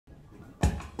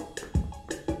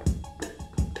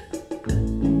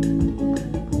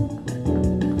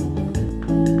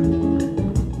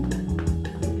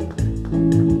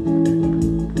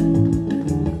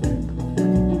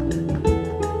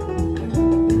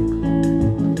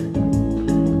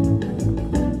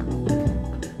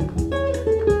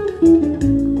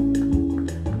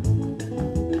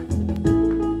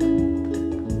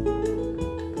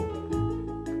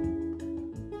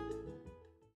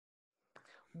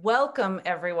Welcome,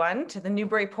 everyone, to the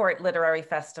Newburyport Literary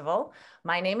Festival.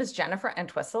 My name is Jennifer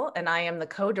Entwistle, and I am the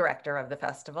co-director of the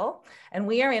festival. And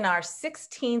we are in our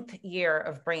 16th year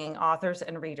of bringing authors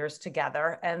and readers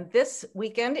together. And this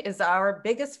weekend is our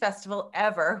biggest festival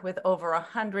ever, with over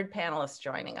 100 panelists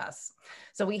joining us.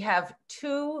 So we have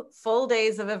 2 full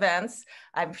days of events.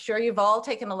 I'm sure you've all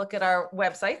taken a look at our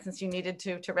website since you needed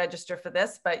to register for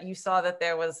this, but you saw that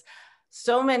there was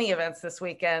so many events this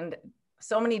weekend,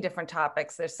 so many different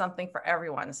topics. There's something for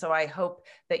everyone. So I hope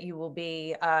that you will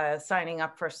be signing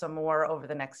up for some more over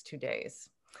the next 2 days.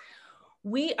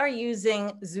 We are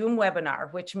using Zoom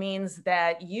webinar, which means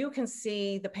that you can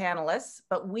see the panelists,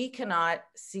 but we cannot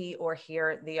see or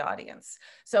hear the audience.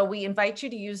 So we invite you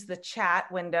to use the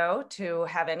chat window to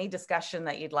have any discussion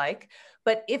that you'd like.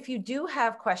 But if you do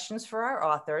have questions for our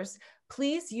authors,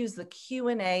 please use the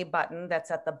Q&A button that's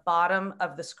at the bottom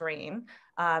of the screen.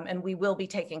 And we will be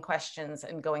taking questions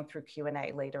and going through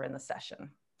Q&A later in the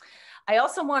session. I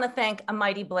also want to thank A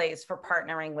Mighty Blaze for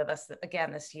partnering with us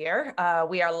again this year.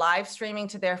 We are live streaming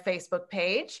to their Facebook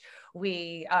page.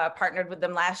 We partnered with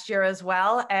them last year as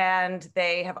well, and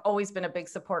they have always been a big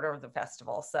supporter of the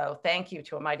festival. So thank you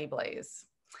to A Mighty Blaze.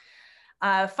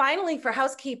 Finally, for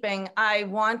housekeeping, I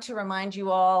want to remind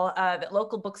you all that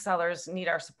local booksellers need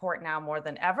our support now more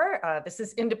than ever. This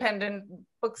is Independent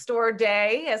Bookstore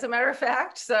Day, as a matter of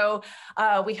fact. So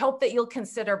we hope that you'll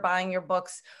consider buying your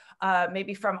books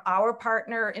maybe from our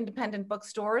partner independent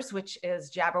bookstores, which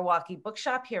is Jabberwocky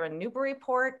Bookshop here in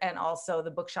Newburyport, and also the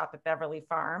Bookshop at Beverly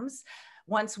Farms.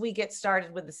 Once we get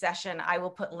started with the session, I will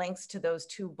put links to those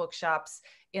 2 bookshops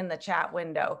in the chat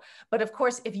window. But of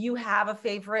course, if you have a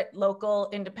favorite local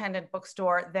independent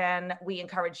bookstore, then we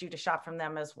encourage you to shop from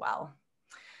them as well.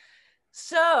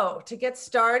 So to get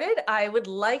started, I would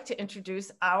like to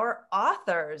introduce our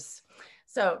authors.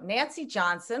 So Nancy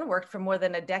Johnson worked for more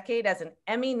than a decade as an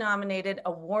Emmy-nominated,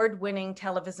 award-winning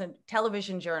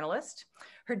television journalist.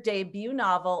 Her debut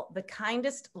novel, The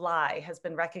Kindest Lie, has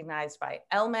been recognized by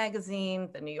Elle Magazine,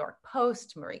 the New York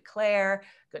Post, Marie Claire,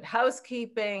 Good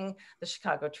Housekeeping, the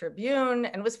Chicago Tribune,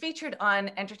 and was featured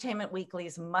on Entertainment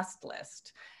Weekly's Must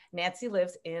List. Nancy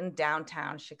lives in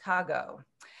downtown Chicago.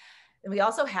 And we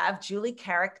also have Julie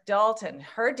Carrick Dalton.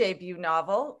 Her debut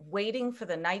novel, Waiting for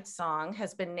the Night Song,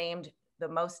 has been named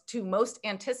the 2 most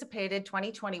anticipated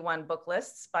 2021 book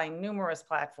lists by numerous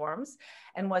platforms,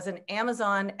 and was an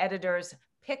Amazon editor's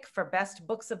pick for best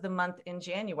books of the month in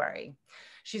January.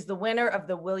 She's the winner of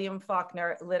the William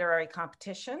Faulkner Literary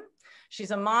Competition. She's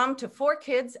a mom to 4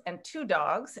 kids and 2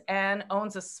 dogs, and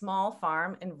owns a small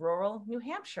farm in rural New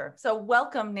Hampshire. So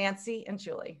welcome, Nancy and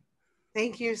Julie.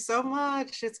 Thank you so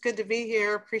much. It's good to be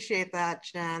here. Appreciate that,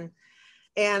 Jen.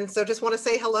 And so just want to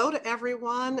say hello to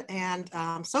everyone, and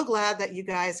I'm so glad that you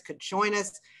guys could join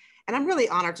us. And I'm really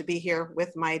honored to be here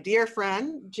with my dear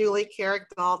friend, Julie Carrick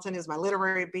Dalton, who's my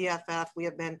literary BFF. We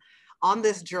have been on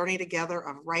this journey together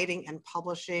of writing and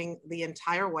publishing the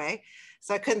entire way.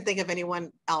 So I couldn't think of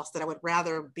anyone else that I would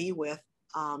rather be with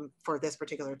for this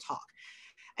particular talk.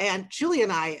 And Julie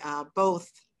and I both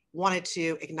wanted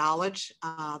to acknowledge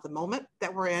the moment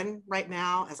that we're in right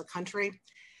now as a country.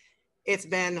 It's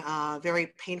been a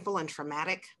very painful and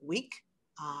traumatic week.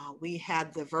 We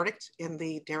had the verdict in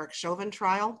the Derek Chauvin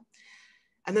trial.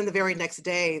 And then the very next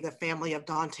day, the family of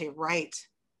Daunte Wright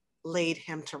laid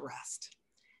him to rest.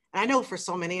 And I know for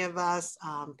so many of us,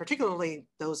 particularly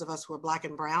those of us who are Black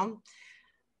and brown,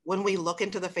 when we look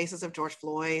into the faces of George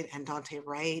Floyd and Daunte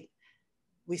Wright,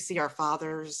 we see our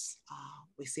fathers,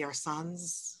 we see our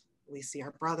sons, we see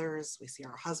our brothers, we see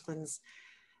our husbands,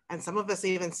 and some of us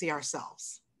even see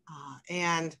ourselves.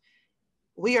 And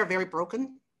we are very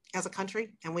broken as a country,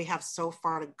 and we have so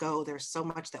far to go. There's so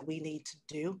much that we need to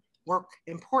do,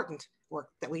 important work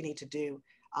that we need to do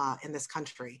in this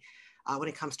country when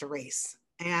it comes to race.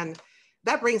 And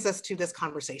that brings us to this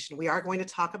conversation. We are going to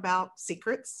talk about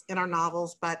secrets in our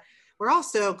novels, but we're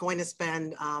also going to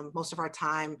spend most of our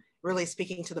time really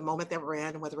speaking to the moment that we're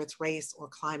in, whether it's race or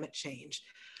climate change.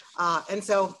 And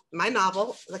so my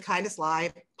novel, The Kindest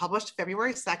Lie, published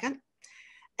February 2nd.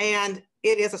 And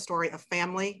it is a story of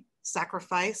family,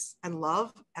 sacrifice, and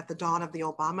love at the dawn of the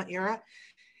Obama era.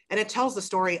 And it tells the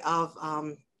story of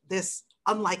this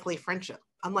unlikely friendship,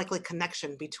 unlikely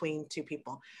connection between 2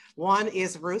 people. One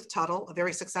is Ruth Tuttle, a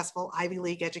very successful Ivy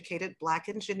League educated Black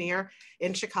engineer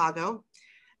in Chicago.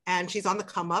 And she's on the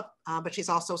come up, but she's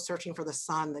also searching for the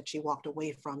son that she walked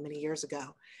away from many years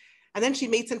ago. And then she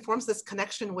meets and forms this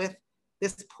connection with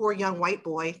this poor young white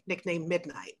boy nicknamed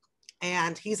Midnight.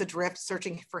 And he's adrift,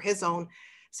 searching for his own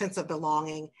sense of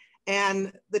belonging.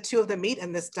 And the 2 of them meet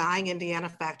in this dying Indiana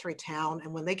factory town.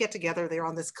 And when they get together, they're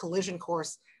on this collision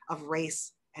course of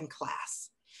race and class.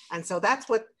 And so that's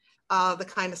what The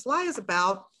Kindest Lie is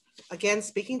about. Again,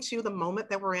 speaking to the moment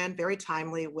that we're in, very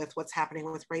timely with what's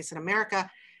happening with race in America.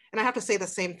 And I have to say the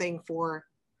same thing for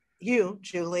you,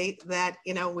 Julie, that,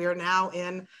 we're now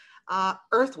in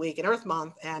Earth Week and Earth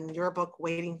Month, and your book,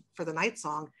 Waiting for the Night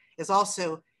Song, is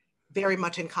also very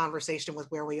much in conversation with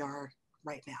where we are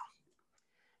right now.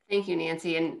 Thank you,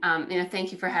 Nancy. And,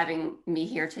 thank you for having me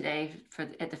here today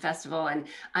at the festival. And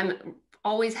I'm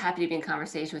always happy to be in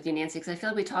conversation with you, Nancy, because I feel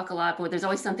like we talk a lot, but there's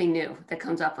always something new that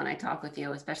comes up when I talk with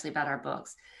you, especially about our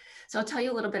books. So I'll tell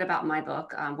you a little bit about my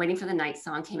book. Waiting for the Night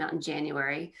Song came out in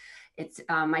January. It's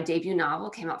my debut novel,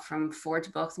 came out from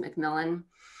Forge Books, Macmillan.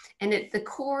 And at the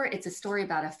core, it's a story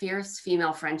about a fierce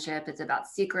female friendship. It's about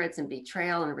secrets and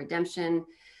betrayal and redemption.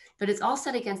 But it's all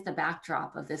set against the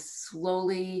backdrop of this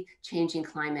slowly changing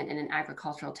climate in an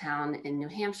agricultural town in New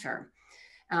Hampshire.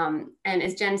 And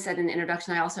as Jen said in the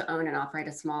introduction, I also own and operate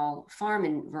a small farm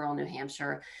in rural New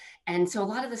Hampshire. And so a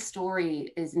lot of the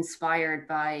story is inspired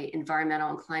by environmental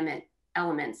and climate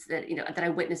elements that, that I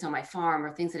witnessed on my farm,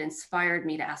 or things that inspired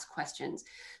me to ask questions.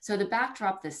 So the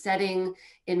backdrop, the setting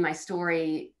in my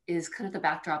story is kind of the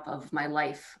backdrop of my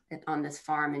life on this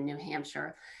farm in New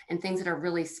Hampshire, and things that are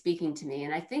really speaking to me.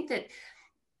 And I think that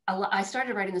I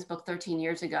started writing this book 13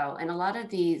 years ago, and a lot of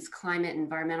these climate and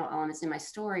environmental elements in my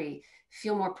story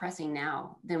feel more pressing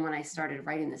now than when I started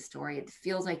writing this story. It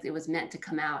feels like it was meant to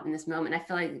come out in this moment. I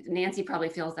feel like Nancy probably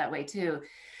feels that way too,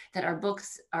 that our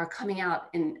books are coming out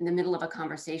in the middle of a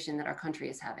conversation that our country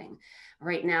is having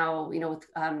right now.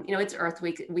 It's Earth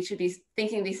Week. We should be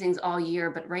thinking these things all year,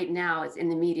 but right now it's in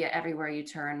the media everywhere you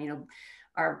turn.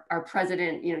 Our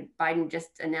president, Biden,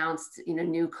 just announced,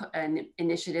 new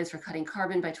initiatives for cutting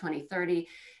carbon by 2030.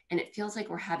 And it feels like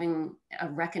we're having a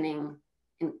reckoning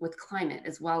with climate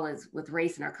as well as with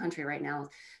race in our country right now.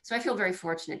 So I feel very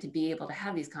fortunate to be able to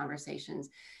have these conversations.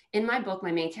 In my book,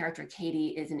 my main character, Katie,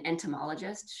 is an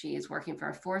entomologist. She is working for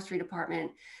a forestry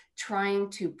department,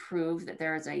 trying to prove that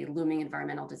there is a looming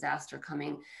environmental disaster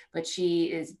coming, but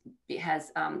she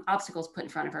has obstacles put in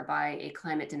front of her by a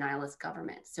climate denialist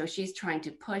government. So she's trying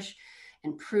to push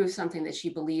and prove something that she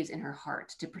believes in her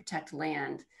heart, to protect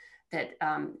land that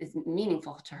is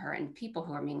meaningful to her and people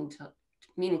who are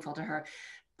meaningful to her.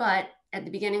 But at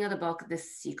the beginning of the book,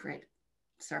 this secret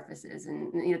surfaces.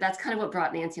 And that's kind of what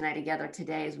brought Nancy and I together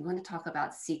today, is we want to talk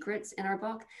about secrets in our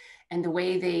book and the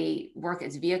way they work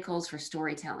as vehicles for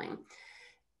storytelling.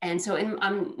 And so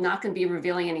I'm not going to be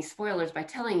revealing any spoilers by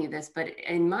telling you this, but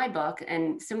in my book,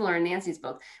 and similar in Nancy's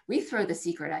book, we throw the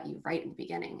secret at you right in the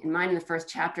beginning. In mine, in the first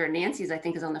chapter, Nancy's, I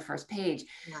think, is on the first page.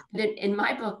 Yeah. But in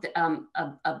my book,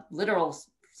 a literal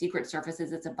secret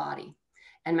surfaces, it's a body.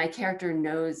 And my character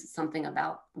knows something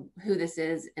about who this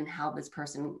is and how this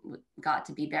person got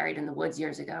to be buried in the woods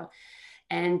years ago.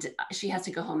 And she has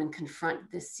to go home and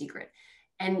confront this secret.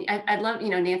 And I'd love,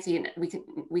 Nancy,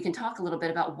 we can talk a little bit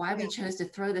about why we chose to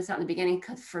throw this out in the beginning.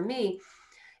 Because for me,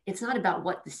 it's not about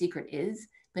what the secret is,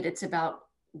 but it's about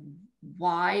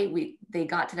why they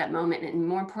got to that moment, and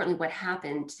more importantly, what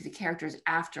happened to the characters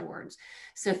afterwards.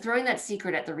 So throwing that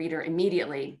secret at the reader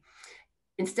immediately,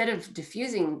 instead of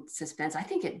diffusing suspense, I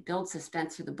think it builds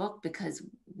suspense through the book, because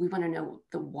we want to know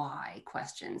the why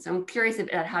question. So I'm curious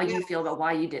about how you feel about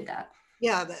why you did that.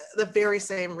 Yeah, the very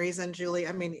same reason, Julie.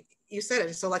 I mean, you said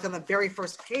it. So like on the very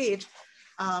first page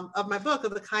of my book,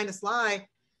 of The Kindest Lie,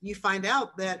 you find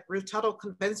out that Ruth Tuttle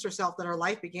convinced herself that her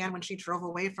life began when she drove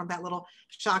away from that little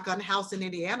shotgun house in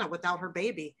Indiana without her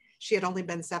baby. She had only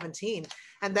been 17.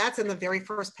 And that's in the very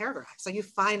first paragraph. So you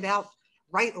find out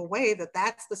right away that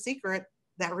that's the secret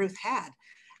that Ruth had.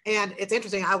 And it's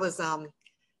interesting, I was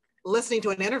listening to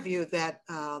an interview that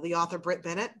the author Britt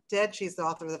Bennett did. She's the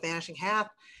author of The Vanishing Half.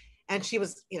 And she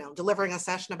was, delivering a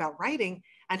session about writing.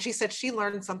 And she said she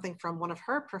learned something from one of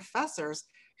her professors,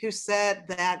 who said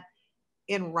that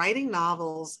in writing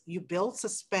novels, you build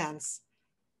suspense,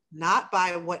 not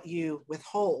by what you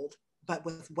withhold, but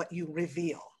with what you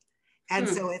reveal. And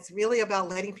so it's really about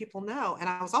letting people know. And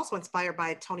I was also inspired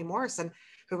by Toni Morrison,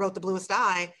 who wrote The Bluest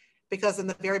Eye, because in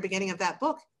the very beginning of that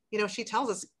book, she tells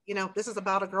us, this is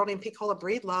about a girl named Pecola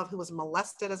Breedlove who was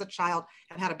molested as a child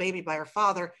and had a baby by her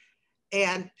father.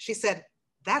 And she said,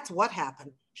 that's what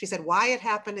happened. She said, why it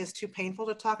happened is too painful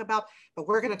to talk about, but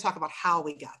we're going to talk about how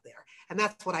we got there. And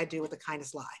that's what I do with The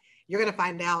Kindest Lie. You're going to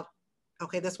find out,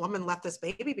 okay, this woman left this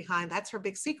baby behind. That's her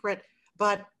big secret.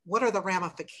 But what are the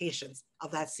ramifications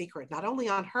of that secret? Not only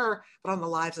on her, but on the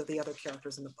lives of the other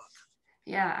characters in the book.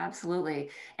 Yeah, absolutely.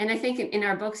 And I think in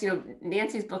our books,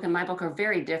 Nancy's book and my book are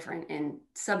very different in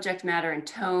subject matter and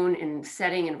tone and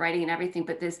setting and writing and everything.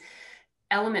 But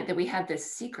element that we have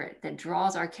this secret that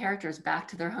draws our characters back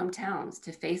to their hometowns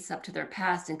to face up to their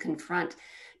past and confront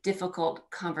difficult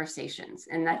conversations.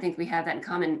 And I think we have that in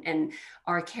common, and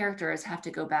our characters have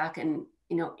to go back and,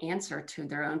 answer to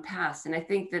their own past. And I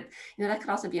think that, that could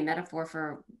also be a metaphor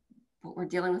for what we're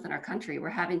dealing with in our country. We're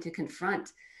having to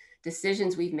confront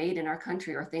decisions we've made in our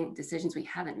country, or decisions we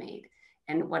haven't made,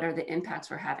 and what are the impacts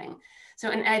we're having. So,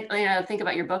 and I think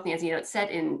about your book, Nancy, it's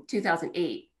set in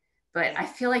 2008, but I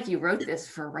feel like you wrote this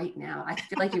for right now. I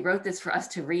feel like you wrote this for us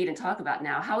to read and talk about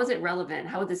now. How is it relevant?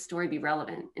 How would this story be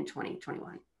relevant in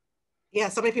 2021? Yeah,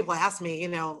 so many people ask me,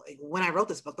 when I wrote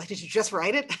this book, like, did you just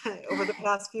write it over the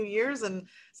past few years? And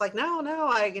it's like, no,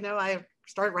 I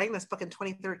started writing this book in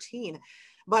 2013.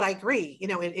 But I agree,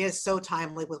 it is so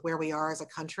timely with where we are as a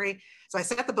country. So I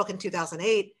set the book in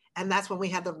 2008, and that's when we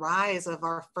had the rise of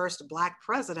our first Black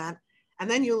president. And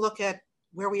then you look at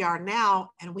where we are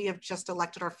now, and we have just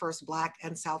elected our first Black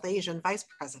and South Asian vice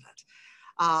president.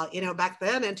 Back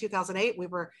then in 2008, we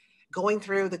were going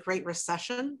through the Great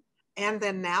Recession. And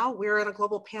then now we're in a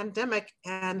global pandemic,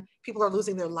 and people are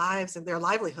losing their lives and their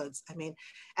livelihoods.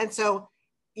 And so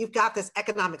you've got this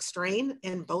economic strain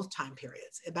in both time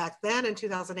periods, back then in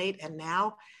 2008 and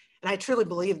now. And I truly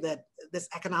believe that this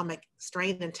economic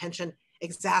strain and tension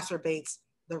exacerbates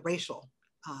the racial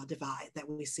divide that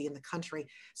we see in the country.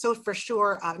 So for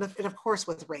sure, and of course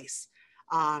with race,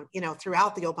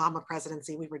 throughout the Obama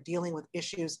presidency, we were dealing with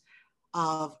issues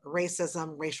of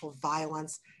racism, racial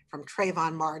violence, from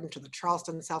Trayvon Martin to the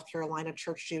Charleston, South Carolina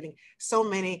church shooting, so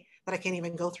many that I can't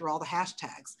even go through all the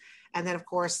hashtags. And then of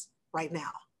course, right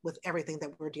now, with everything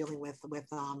that we're dealing with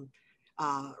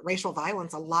racial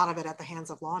violence, a lot of it at the hands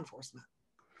of law enforcement.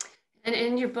 And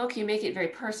in your book, you make it very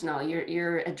personal.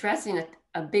 You're addressing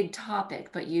a big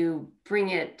topic, but you bring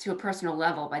it to a personal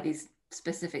level by these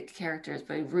specific characters,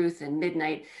 by Ruth and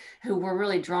Midnight, who we're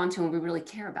really drawn to, and we really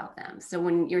care about them. So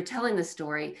when you're telling the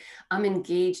story, I'm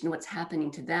engaged in what's happening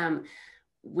to them,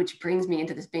 which brings me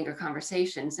into this bigger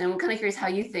conversation. So I'm kind of curious how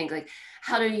you think, like,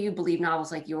 how do you believe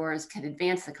novels like yours can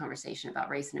advance the conversation about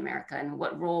race in America, and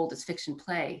what role does fiction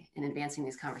play in advancing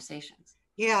these conversations?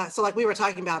 Yeah, so like we were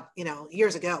talking about,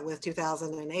 years ago with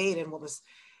 2008 and what was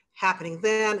happening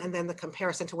then, and then the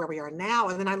comparison to where we are now.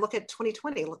 And then I look at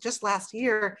 2020, just last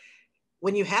year,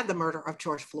 when you had the murder of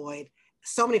George Floyd,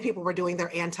 so many people were doing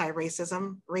their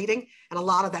anti-racism reading, and a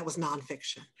lot of that was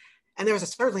nonfiction. And there was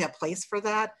certainly a place for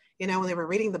that, when they were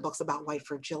reading the books about white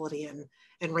fragility and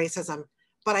racism.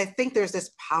 But I think there's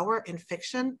this power in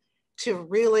fiction to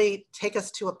really take us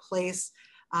to a place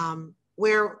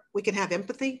where we can have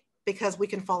empathy, because we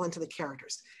can fall into the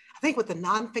characters. I think with the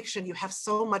nonfiction, you have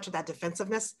so much of that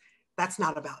defensiveness. That's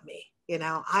not about me.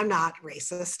 I'm not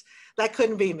racist. That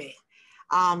couldn't be me.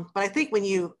 But I think when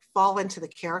you fall into the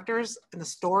characters in the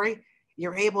story,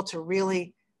 you're able to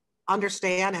really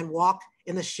understand and walk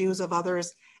in the shoes of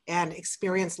others and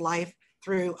experience life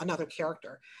through another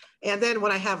character. And then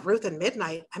when I have Ruth and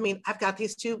Midnight, I've got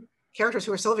these two characters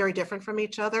who are so very different from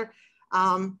each other,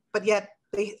 but yet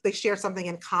they share something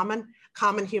in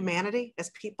common humanity as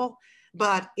people.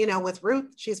 But, with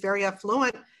Ruth, she's very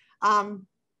affluent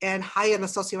and high in the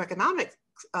socioeconomic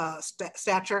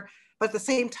stature, but at the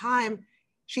same time,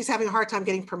 she's having a hard time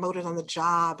getting promoted on the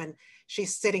job, and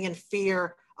she's sitting in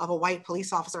fear of a white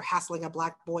police officer hassling a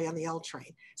Black boy on the L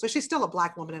train. So she's still a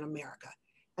Black woman in America.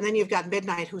 And then you've got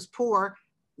Midnight, who's poor,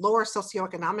 lower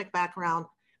socioeconomic background,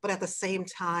 but at the same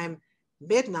time,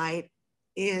 Midnight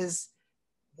is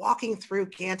walking through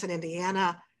Ganton,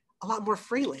 Indiana, a lot more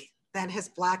freely than his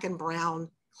Black and brown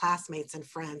classmates and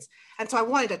friends. And so I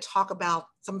wanted to talk about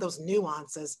some of those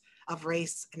nuances of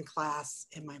race and class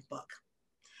in my book.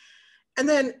 And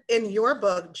then in your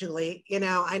book, Julie,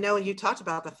 I know you talked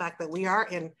about the fact that we are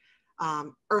in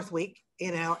Earth Week,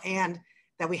 and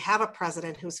that we have a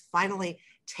president who's finally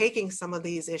taking some of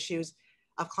these issues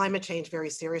of climate change very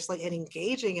seriously and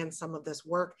engaging in some of this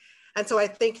work. And so I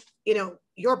think,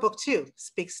 your book too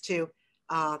speaks to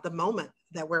the moment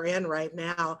that we're in right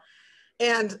now.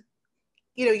 And,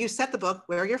 you set the book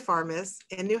where your farm is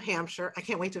in New Hampshire. I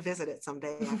can't wait to visit it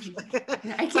someday, actually.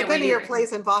 So I've been to your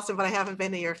place in Boston, but I haven't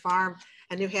been to your farm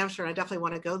in New Hampshire. And I definitely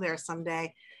want to go there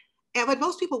someday. But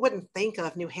most people wouldn't think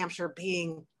of New Hampshire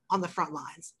being on the front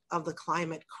lines of the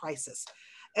climate crisis.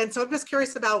 And so I'm just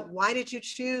curious about, why did you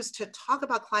choose to talk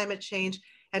about climate change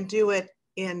and do it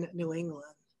in New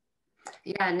England?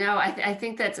 Yeah, no, I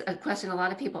think that's a question a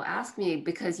lot of people ask me,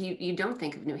 because you don't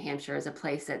think of New Hampshire as a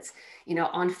place that's,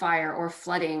 on fire or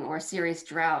flooding or serious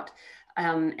drought.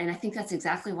 And I think that's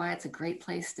exactly why it's a great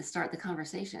place to start the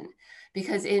conversation.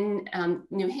 Because in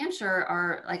New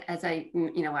Hampshire, like, as I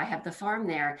have the farm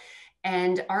there,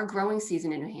 And our growing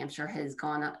season in New Hampshire has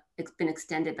gone up. It's been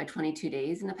extended by 22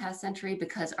 days in the past century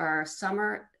because our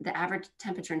summer, the average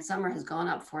temperature in summer has gone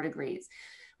up 4 degrees,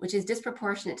 which is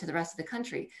disproportionate to the rest of the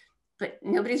country. But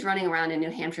nobody's running around in New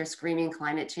Hampshire screaming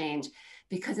climate change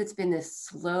because it's been this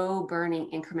slow burning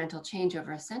incremental change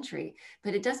over a century,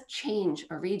 but it does change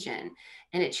a region,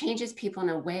 and it changes people in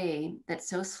a way that's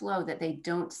so slow that they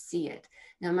don't see it.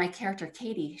 Now, my character,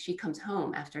 Katie, she comes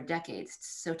home after decades.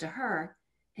 So to her,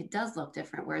 it does look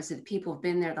different. Whereas the people have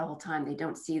been there the whole time, they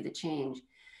don't see the change.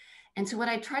 And so what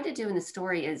I tried to do in the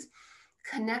story is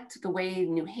connect the way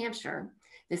New Hampshire,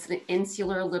 this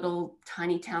insular little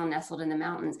tiny town nestled in the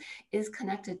mountains, is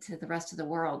connected to the rest of the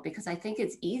world, because I think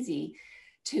it's easy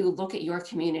to look at your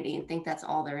community and think that's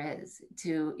all there is,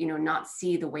 to, not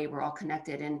see the way we're all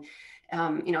connected. And,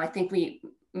 I think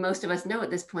most of us know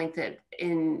at this point that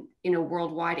in,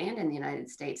 worldwide and in the United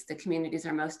States, the communities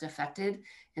are most affected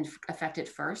and affected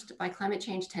first by climate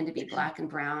change tend to be Black and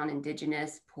brown,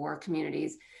 Indigenous, poor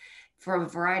communities, for a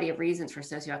variety of reasons, for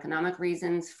socioeconomic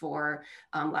reasons, for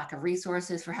lack of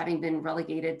resources, for having been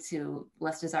relegated to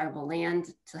less desirable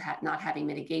land, to not having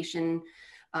mitigation,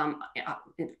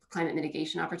 climate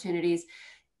mitigation opportunities.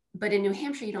 But in New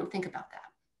Hampshire, you don't think about that.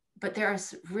 But there are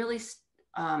really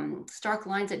stark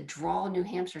lines that draw New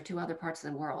Hampshire to other parts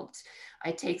of the world.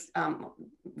 I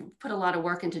put a lot of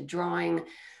work into drawing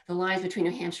the lines between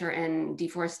New Hampshire and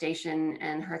deforestation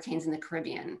and hurricanes in the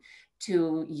Caribbean,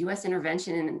 to US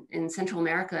intervention in Central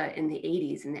America in the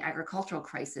 80s and the agricultural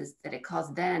crisis that it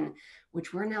caused then,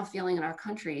 which we're now feeling in our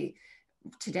country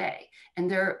today.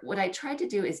 And what I tried to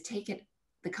do is take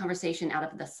the conversation out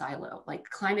of the silo. Like,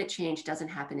 climate change doesn't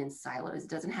happen in silos. It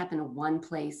doesn't happen in one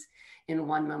place in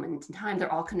one moment in time.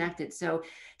 They're all connected. So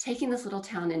taking this little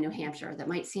town in New Hampshire that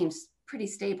might seem pretty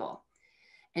stable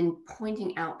and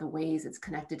pointing out the ways it's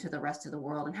connected to the rest of the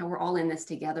world and how we're all in this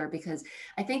together. Because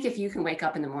I think if you can wake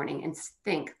up in the morning and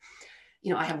think,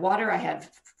 I have water, I have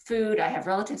food, I have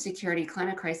relative security,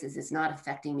 climate crisis is not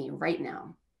affecting me right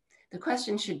now. The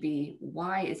question should be,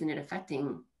 why isn't it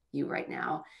affecting you right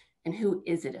now? And who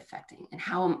is it affecting? And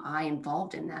how am I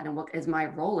involved in that? And what is my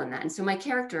role in that? And so my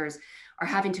characters are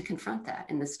having to confront that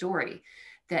in the story,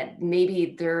 that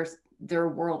maybe their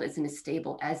world isn't as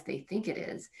stable as they think it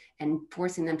is, and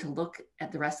forcing them to look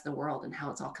at the rest of the world and how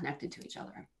it's all connected to each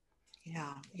other.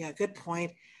 Yeah, good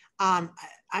point. I'm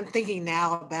thinking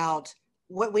now about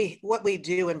what we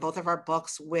do in both of our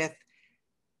books with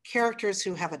characters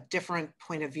who have a different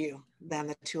point of view than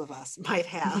the two of us might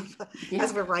have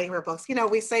as we're writing our books.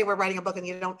 We say we're writing a book and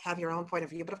you don't have your own point of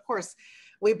view, but of course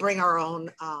we bring our own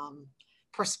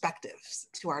perspectives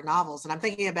to our novels. And I'm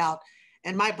thinking about,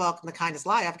 in my book, in The Kindest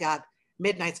Lie, I've got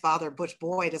Midnight's father, Butch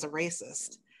Boyd, is a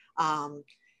racist.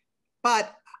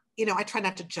 But, I try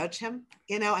not to judge him.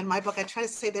 In my book, I try to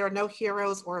say there are no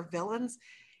heroes or villains.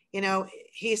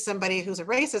 He's somebody who's a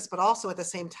racist, but also at the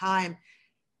same time,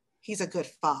 he's a good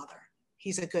father.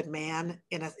 He's a good man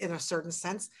in a certain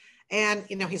sense. And,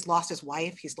 he's lost his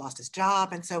wife, he's lost his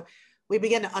job. And so we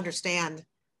begin to understand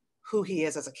who he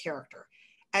is as a character.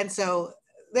 And so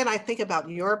then I think about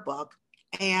your book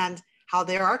and how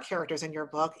there are characters in your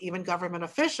book, even government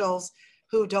officials,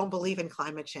 who don't believe in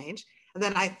climate change. And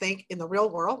then I think in the real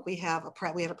world, we had a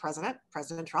president,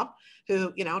 President Trump,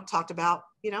 who, talked about,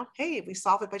 hey, we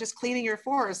solve it by just cleaning your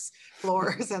forest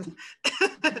floors. And,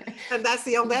 and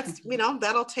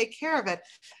that'll take care of it.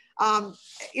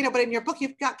 But in your book,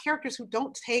 you've got characters who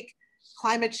don't take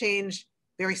climate change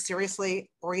very seriously,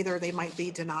 or either they might be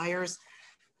deniers.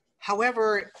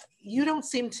 However, you don't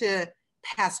seem to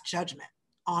pass judgment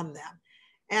on them.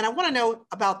 And I want to know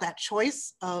about that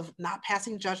choice of not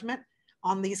passing judgment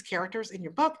on these characters in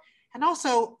your book. And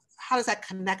also, how does that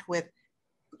connect with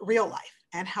real life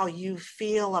and how you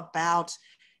feel about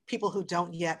people who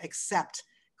don't yet accept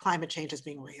climate change as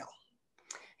being real?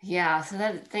 Yeah, so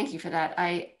thank you for that.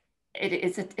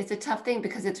 It's a tough thing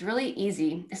because it's really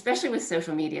easy, especially with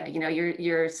social media.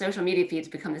 Your social media feeds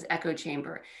become this echo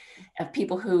chamber of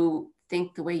people who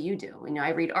think the way you do. I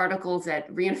read articles that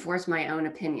reinforce my own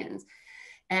opinions.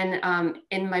 And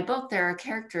in my book, there are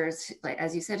characters, like,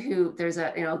 as you said, who there's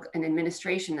an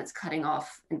administration that's cutting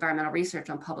off environmental research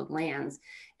on public lands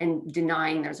and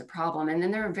denying there's a problem. And then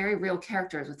there are very real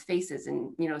characters with faces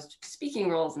and, speaking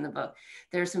roles in the book.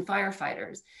 There are some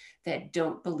firefighters that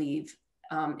don't believe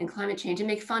in climate change and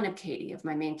make fun of Katie, of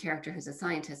my main character, who's a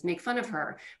scientist, make fun of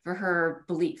her for her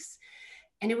beliefs.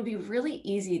 And it would be really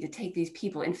easy to take these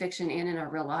people in fiction and in our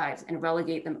real lives and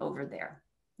relegate them over there.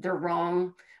 They're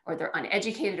wrong, or they're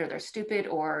uneducated, or they're stupid,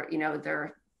 or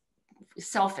they're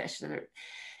selfish.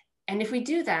 And if we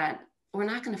do that, we're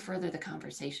not going to further the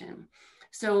conversation.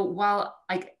 So while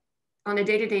on a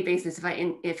day-to-day basis,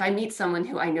 if I meet someone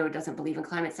who I know doesn't believe in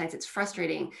climate science, it's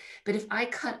frustrating. But if I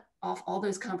cut off all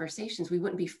those conversations, we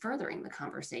wouldn't be furthering the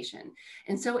conversation.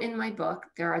 And so in my book,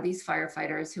 there are these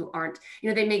firefighters who aren't,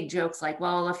 they make jokes like,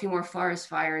 well, a few more forest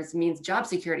fires means job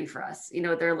security for us.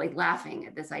 They're like laughing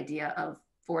at this idea of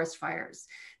forest fires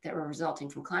that were resulting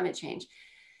from climate change.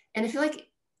 And I feel like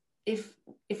if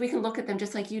we can look at them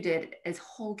just like you did as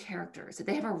whole characters, that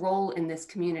they have a role in this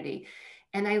community,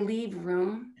 and I leave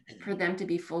room for them to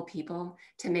be full people,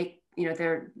 to make,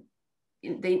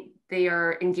 they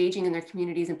are engaging in their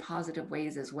communities in positive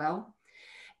ways as well.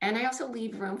 And I also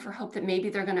leave room for hope that maybe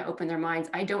they're going to open their minds.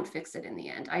 I don't fix it in the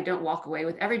end. I don't walk away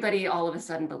with everybody all of a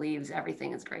sudden believes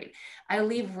everything is great. I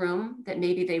leave room that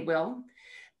maybe they will,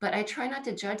 but I try not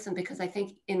to judge them, because I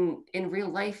think in real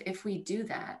life, if we do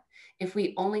that, if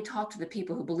we only talk to the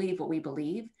people who believe what we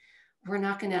believe, we're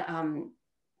not going to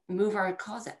move our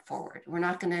cause forward. We're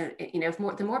not going to,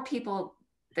 the more people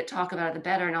that talk about it, the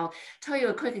better. And I'll tell you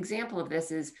a quick example of this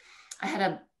is, I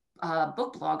had a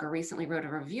book blogger recently wrote a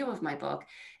review of my book,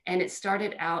 and it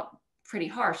started out pretty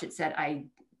harsh. It said, I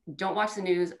don't watch the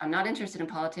news, I'm not interested in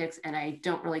politics, and I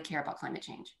don't really care about climate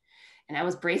change. And I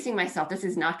was bracing myself, this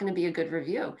is not going to be a good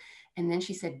review. And then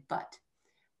she said, but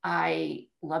I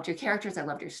loved your characters, I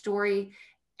loved your story.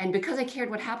 And because I cared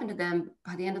what happened to them,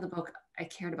 by the end of the book, I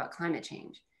cared about climate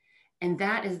change. And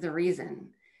that is the reason.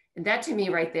 And that to me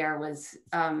right there was,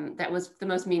 that was the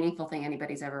most meaningful thing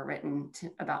anybody's ever written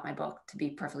about my book, to be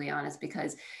perfectly honest,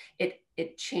 because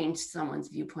it changed someone's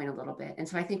viewpoint a little bit. And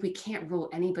so I think we can't rule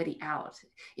anybody out.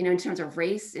 In terms of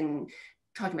race and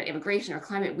talking about immigration or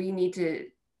climate, we need to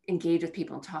engage with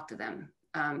people and talk to them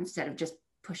instead of just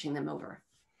pushing them over.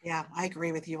 Yeah, I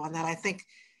agree with you on that. I think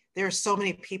there's so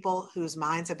many people whose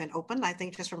minds have been opened, I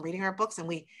think, just from reading our books. And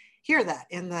we hear that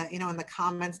in the, in the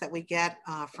comments that we get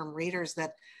from readers,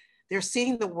 that they're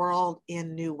seeing the world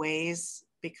in new ways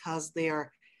because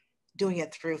they're doing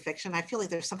it through fiction. I feel like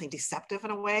there's something deceptive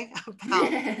in a way about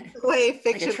the way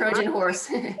fiction like a Trojan horse.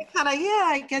 It kind of,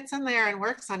 it gets in there and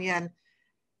works on you. And,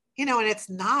 and it's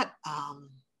not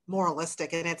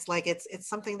moralistic. And it's like, it's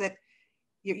something that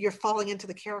you're falling into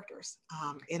the characters,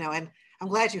 and I'm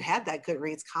glad you had that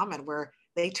Goodreads comment where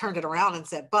they turned it around and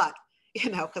said, but,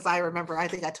 because I remember, I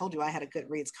think I told you I had a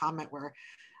Goodreads comment where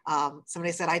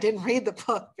somebody said, I didn't read the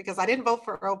book because I didn't vote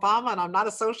for Obama and I'm not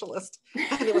a socialist.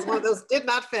 And it was one of those did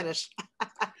not finish.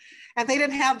 And they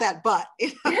didn't have that but.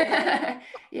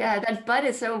 Yeah, that but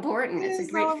is so important. It's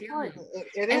a great feeling.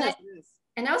 It is.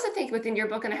 And I also think within your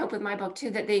book, and I hope with my book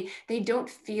too, that they don't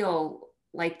feel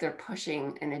like they're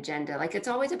pushing an agenda. Like it's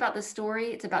always about the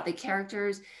story, it's about the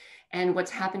characters and what's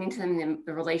happening to them, in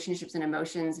the relationships and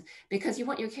emotions, because you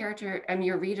want your character and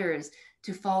your readers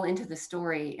to fall into the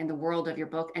story and the world of your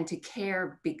book and to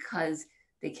care because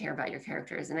they care about your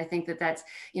characters. And I think that that's,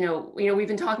 we've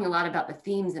been talking a lot about the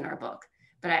themes in our book,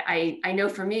 but I know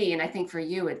for me, and I think for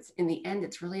you, it's in the end,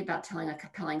 it's really about telling a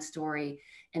compelling story,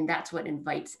 and that's what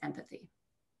invites empathy.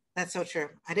 That's so true.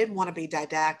 I didn't want to be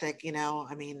didactic,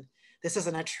 this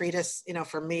isn't a treatise,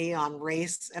 for me on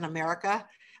race in America.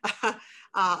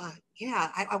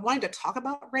 I wanted to talk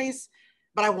about race,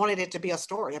 but I wanted it to be a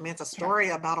story. It's a story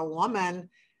about a woman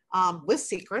with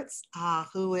secrets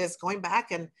who is going back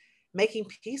and making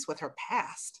peace with her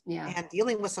past and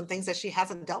dealing with some things that she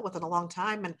hasn't dealt with in a long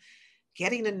time, and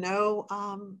getting to know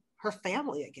her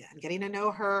family again, getting to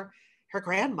know her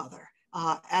grandmother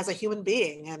as a human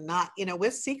being, and not,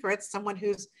 with secrets, someone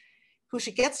who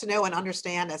she gets to know and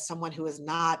understand as someone who is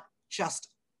not just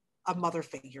a mother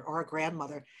figure or a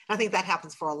grandmother. And I think that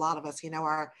happens for a lot of us,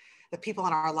 the people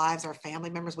in our lives, our family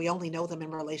members, we only know them in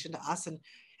relation to us. And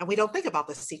we don't think about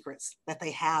the secrets that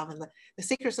they have and the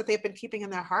secrets that they've been keeping in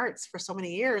their hearts for so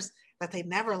many years that they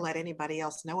never let anybody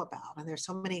else know about. And there's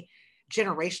so many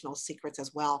generational secrets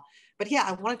as well. But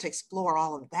I wanted to explore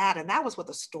all of that. And that was what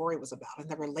the story was about, and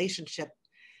the relationship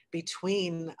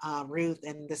between Ruth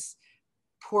and this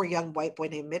poor young white boy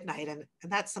named Midnight. And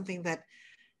that's something that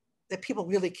people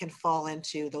really can fall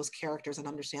into, those characters, and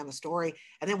understand the story.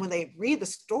 And then when they read the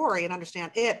story and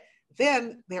understand it,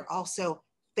 then they're also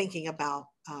thinking about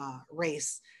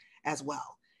race as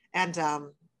well. And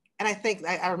I think,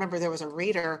 I remember there was a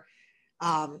reader,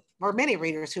 or many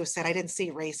readers, who said, I didn't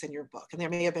see race in your book. And there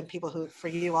may have been people who, for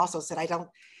you, also said, I don't,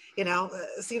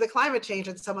 see the climate change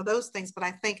and some of those things, but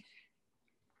I think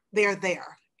they're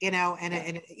there,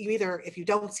 and you either, if you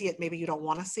don't see it, maybe you don't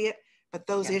want to see it, but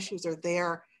those issues are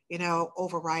there,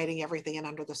 overriding everything and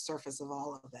under the surface of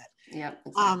all of it. Yeah.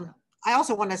 Exactly. I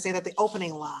also want to say that the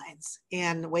opening lines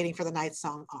in Waiting for the Night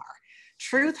Song are,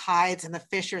 truth hides in the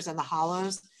fissures and the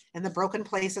hollows, in the broken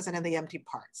places and in the empty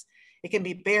parts. It can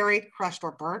be buried, crushed,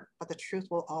 or burnt, but the truth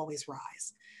will always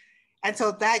rise. And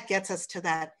so that gets us to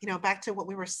that, back to what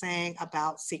we were saying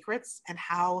about secrets and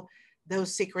how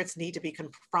those secrets need to be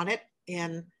confronted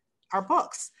in our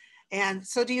books. And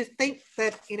so do you think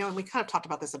that, and we kind of talked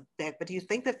about this a bit, but do you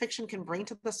think that fiction can bring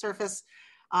to the surface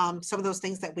some of those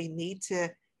things that we need to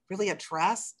really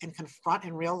address and confront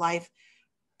in real life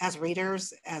as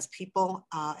readers, as people,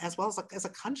 as well as a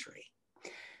country?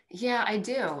 Yeah, I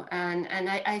do. And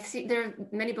I see there are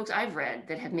many books I've read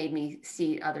that have made me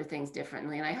see other things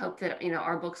differently. And I hope that,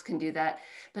 our books can do that.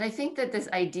 But I think that this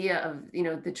idea of,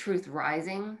 the truth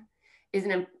rising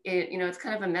it's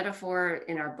kind of a metaphor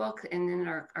in our book and in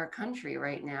our country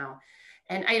right now.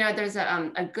 And there's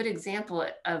a good example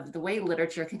of the way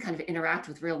literature can kind of interact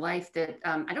with real life that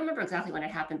I don't remember exactly when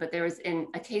it happened, but there was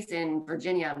a case in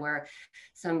Virginia where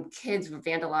some kids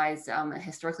vandalized a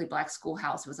historically Black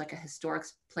schoolhouse. It was like a historic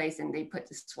place, and they put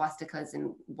the swastikas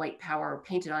and white power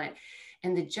painted on it.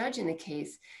 And the judge in the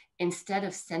case, instead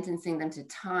of sentencing them to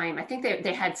time, I think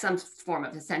they had some form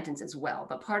of a sentence as well,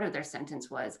 but part of their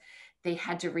sentence was they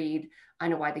had to read I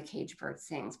Know Why the Caged Bird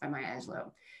Sings by Maya Angelou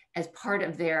as part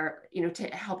of their, to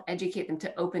help educate them,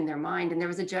 to open their mind. And there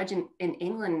was a judge in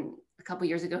England a couple of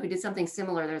years ago who did something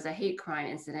similar. There was a hate crime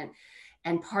incident.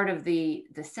 And part of the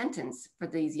sentence for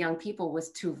these young people was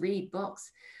to read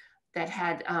books that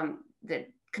had, that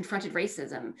confronted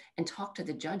racism and talk to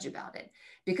the judge about it,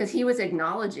 because he was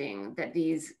acknowledging that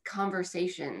these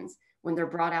conversations, when they're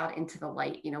brought out into the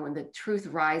light, when the truth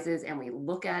rises and we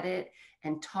look at it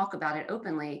and talk about it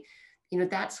openly,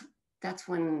 that's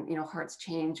when, hearts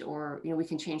change, or, we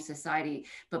can change society.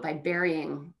 But by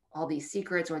burying all these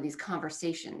secrets or these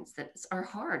conversations that are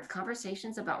hard,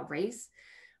 conversations about race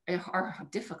are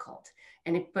difficult.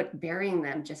 But burying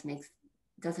them just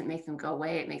doesn't make them go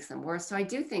away. It makes them worse. So I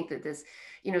do think that this,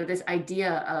 this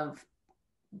idea of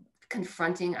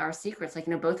confronting our secrets, like,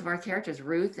 both of our characters,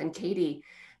 Ruth and Katie,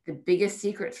 the biggest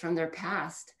secrets from their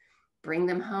past, bring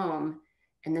them home,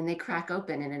 and then they crack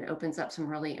open, and it opens up some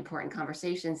really important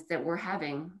conversations that we're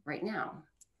having right now.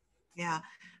 Yeah.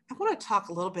 I want to talk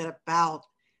a little bit about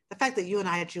the fact that you and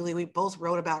I, Julie, we both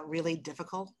wrote about really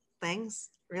difficult things,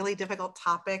 really difficult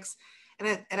topics.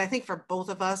 And I think for both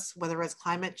of us, whether it's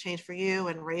climate change for you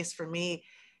and race for me,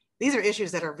 these are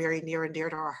issues that are very near and dear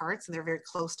to our hearts, and they're very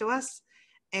close to us.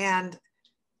 And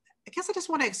I guess I just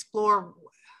want to explore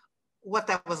what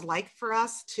that was like for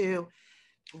us to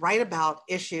write about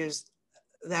issues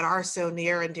that are so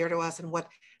near and dear to us, and what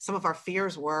some of our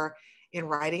fears were in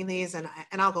writing these. And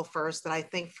I'll go first. That I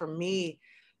think for me,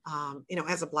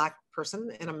 as a Black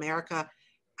person in America,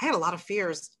 I had a lot of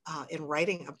fears in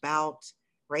writing about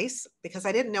race, because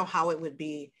I didn't know how it would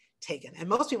be taken. And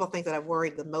most people think that I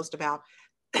worried the most about,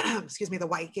 the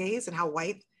white gaze and how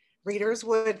white readers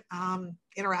would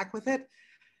interact with it.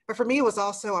 But for me, it was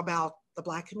also about the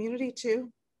Black community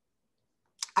too.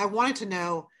 I wanted to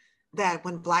know that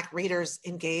when Black readers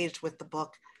engaged with the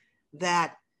book,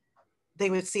 that they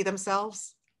would see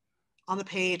themselves on the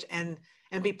page and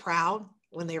be proud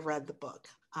when they read the book.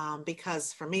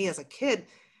 Because for me as a kid,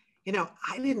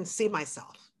 I didn't see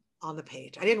myself on the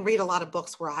page. I didn't read a lot of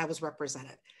books where I was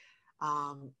represented.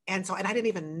 And I didn't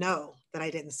even know that I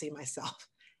didn't see myself.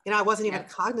 I wasn't even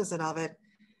cognizant of it,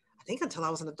 I think, until I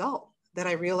was an adult, that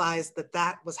I realized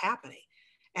that was happening.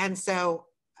 And so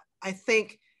I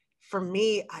think for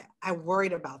me, I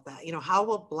worried about that. How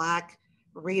will Black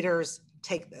readers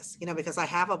take this? Because I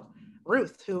have a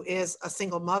Ruth who is a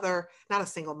single mother, not a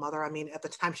single mother. I mean, at the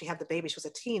time she had the baby, she was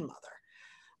a teen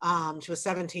mother. She was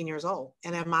 17 years old.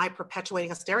 And am I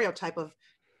perpetuating a stereotype of,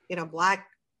 Black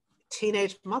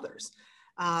teenage mothers?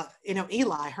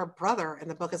 Eli, her brother in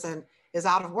the book, is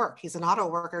out of work. He's an auto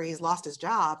worker. He's lost his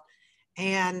job.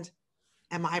 And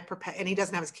and he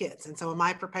doesn't have his kids. And so am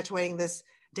I perpetuating this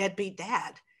deadbeat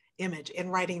dad image in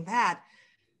writing that?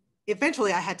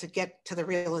 Eventually I had to get to the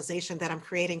realization that I'm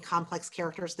creating complex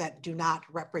characters that do not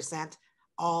represent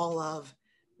all of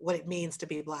what it means to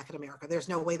be Black in America. There's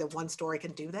no way that one story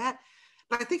can do that.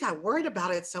 But I think I worried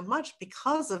about it so much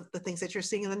because of the things that you're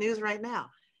seeing in the news right now.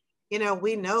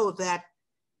 We know that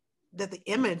the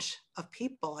image of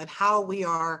people and how we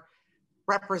are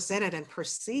represented and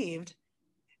perceived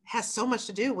has so much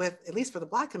to do with, at least for the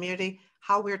Black community,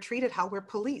 how we're treated, how we're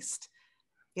policed,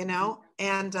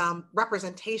 and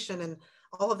representation and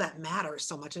all of that matters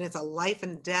so much. And it's a life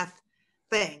and death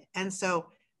thing. And so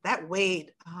that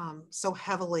weighed so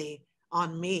heavily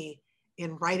on me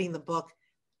in writing the book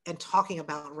and talking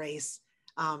about race,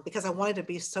 because I wanted to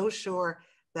be so sure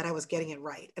that I was getting it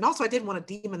right. And also I didn't want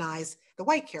to demonize the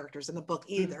white characters in the book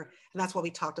either. And that's why we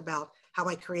talked about how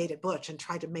I created Butch and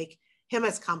tried to make him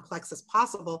as complex as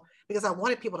possible, because I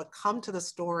wanted people to come to the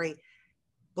story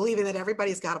believing that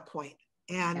everybody's got a point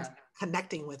and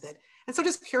connecting with it. And so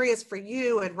just curious for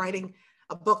you, and writing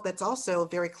a book that's also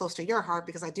very close to your heart,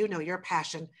 because I do know your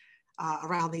passion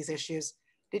around these issues.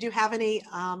 Did you have any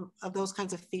of those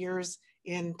kinds of fears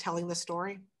in telling the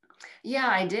story? Yeah,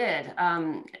 I did.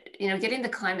 Getting the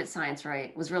climate science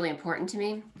right was really important to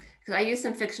me, because I used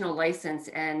some fictional license,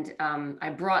 and I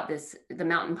brought the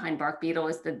mountain pine bark beetle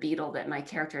is the beetle that my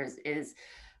character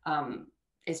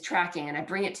is tracking, and I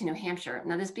bring it to New Hampshire.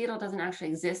 Now, this beetle doesn't actually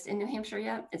exist in New Hampshire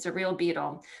yet. It's a real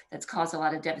beetle that's caused a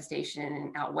lot of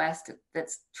devastation out west,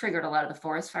 that's triggered a lot of the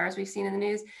forest fires we've seen in the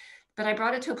news. But I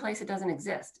brought it to a place that doesn't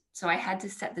exist. So I had to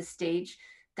set the stage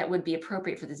that would be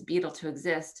appropriate for this beetle to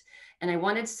exist. And I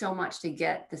wanted so much to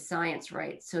get the science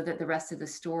right so that the rest of the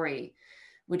story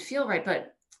would feel right.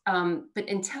 But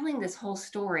in telling this whole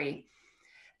story,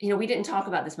 we didn't talk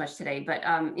about this much today, but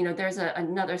there's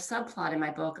another subplot in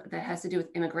my book that has to do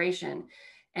with immigration.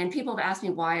 And people have asked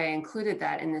me why I included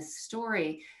that in this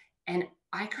story. And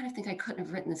I kind of think I couldn't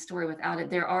have written the story without it.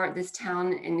 This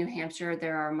town in New Hampshire,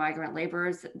 there are migrant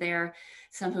laborers there,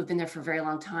 some who have been there for a very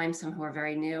long time, some who are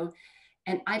very new.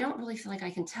 And I don't really feel like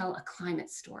I can tell a climate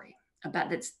story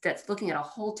about that's looking at a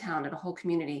whole town, at a whole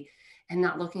community, and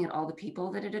not looking at all the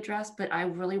people that it addressed. But I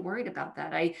really worried about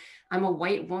that. I'm a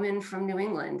white woman from New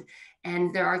England,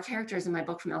 and there are characters in my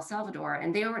book from El Salvador,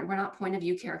 and were not point of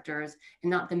view characters and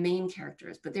not the main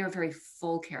characters, but they were very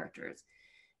full characters.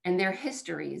 And their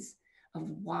histories of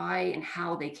why and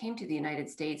how they came to the United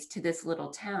States, to this little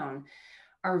town,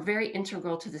 are very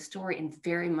integral to the story and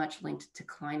very much linked to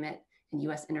climate and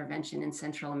US intervention in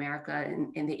Central America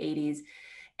in the 80s.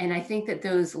 And I think that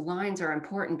those lines are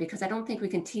important, because I don't think we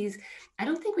can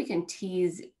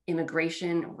tease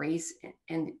immigration, race,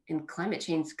 and climate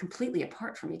change completely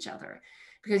apart from each other.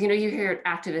 Because, you hear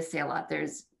activists say a lot,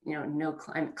 there's, no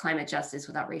climate justice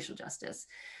without racial justice,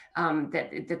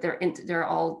 that they're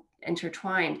all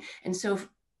intertwined. And so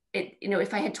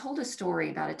if I had told a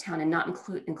story about a town and not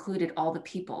included all the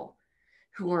people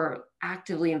who are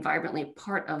actively and vibrantly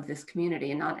part of this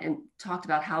community, and talked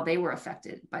about how they were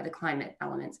affected by the climate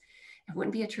elements, it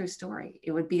wouldn't be a true story.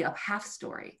 It would be a half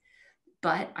story.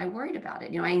 But I worried about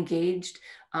it. I engaged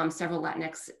several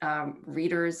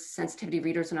Latinx sensitivity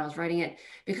readers when I was writing it,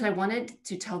 because I wanted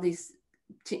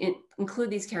to include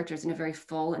these characters in a very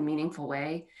full and meaningful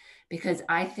way, because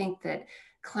I think that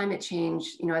climate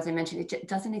change, as I mentioned, it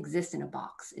doesn't exist in a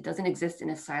box. It doesn't exist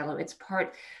in a silo. It's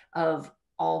part of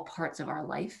all parts of our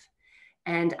life.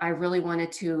 And I really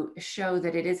wanted to show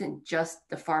that it isn't just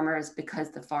the farmers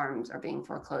because the farms are being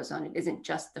foreclosed on. It isn't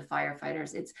just the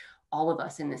firefighters. It's all of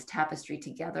us in this tapestry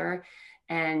together.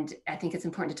 And I think it's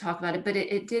important to talk about it, but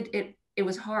it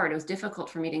was hard. It was difficult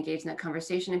for me to engage in that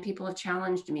conversation, and people have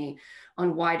challenged me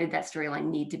on why did that storyline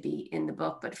need to be in the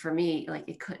book? But for me,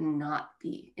 it could not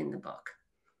be in the book.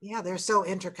 Yeah, they're so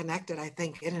interconnected, I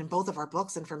think, and in both of our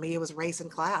books. And for me, it was race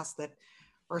and class that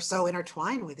are so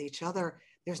intertwined with each other.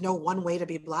 There's no one way to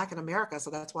be Black in America. So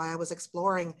that's why I was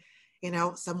exploring,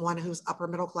 someone who's upper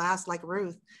middle class like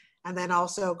Ruth, and then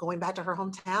also going back to her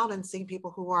hometown and seeing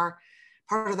people who are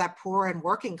part of that poor and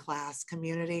working class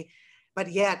community.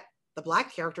 But yet the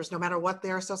Black characters, no matter what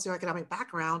their socioeconomic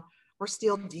background, we're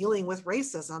still dealing with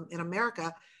racism in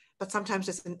America, but sometimes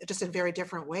just in very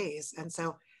different ways. And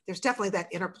so there's definitely that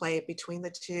interplay between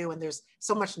the two, and there's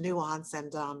so much nuance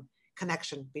and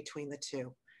connection between the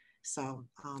two. So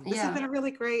this has been a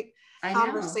really great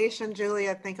conversation, Julie,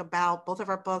 I think, about both of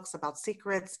our books, about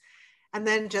secrets, and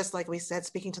then just like we said,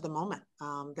 speaking to the moment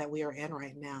that we are in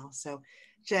right now. So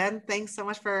Jen, thanks so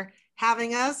much for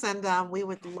having us. And we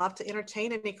would love to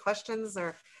entertain any questions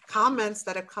or comments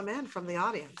that have come in from the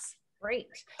audience. Great.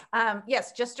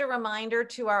 Yes, just a reminder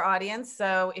to our audience.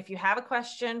 So if you have a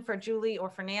question for Julie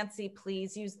or for Nancy,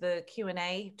 please use the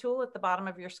Q&A tool at the bottom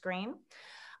of your screen.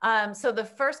 So the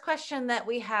first question that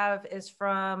we have is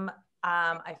from,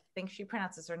 I think she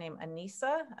pronounces her name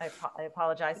Anissa. I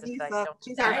apologize if I don't.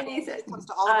 She's our Anissa. It comes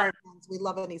to all of our friends. We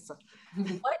love Anissa.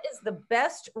 What is the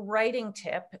best writing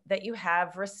tip that you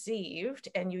have received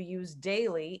and you use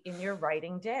daily in your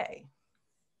writing day?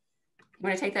 You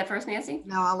want to take that first, Nancy?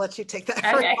 No, I'll let you take that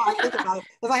first. Okay. I'll think about it,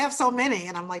 because I have so many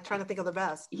and I'm trying to think of the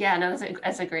best. Yeah, no,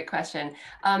 that's a great question.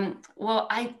 Well,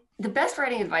 the best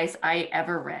writing advice I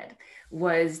ever read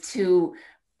was to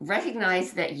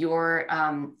recognize that your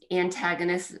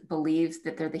antagonist believes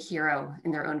that they're the hero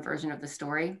in their own version of the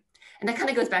story. And that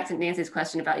kind of goes back to Nancy's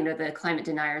question about, the climate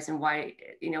deniers and why,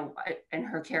 and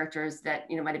her characters that,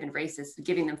 might have been racist,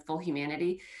 giving them full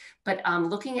humanity. But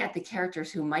looking at the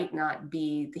characters who might not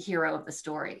be the hero of the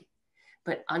story,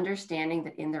 but understanding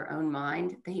that in their own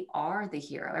mind, they are the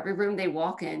hero. Every room they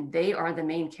walk in, they are the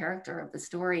main character of the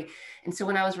story. And so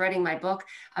when I was writing my book,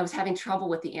 I was having trouble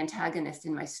with the antagonist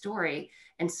in my story.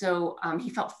 And so he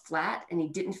felt flat and he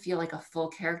didn't feel like a full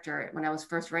character when I was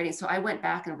first writing. So I went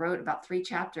back and wrote about 3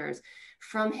 chapters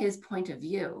from his point of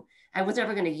view. I was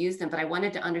never going to use them, but I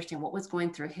wanted to understand what was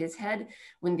going through his head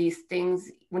when he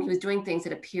was doing things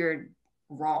that appeared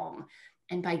wrong.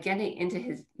 And by getting into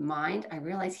his mind, I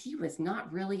realized he was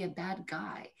not really a bad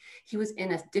guy. He was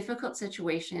in a difficult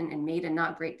situation and made a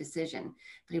not great decision,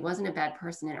 but he wasn't a bad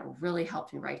person. And it really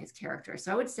helped me write his character.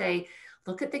 So I would say,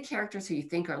 look at the characters who you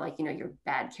think are like, your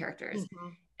bad characters,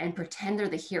 and pretend they're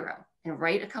the hero, and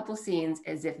write a couple scenes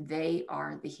as if they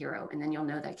are the hero. And then you'll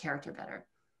know that character better.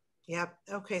 Yep.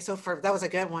 Okay. So that was a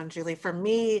good one, Julie. For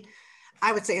me,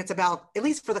 I would say it's about, at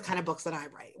least for the kind of books that I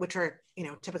write, which are,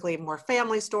 typically more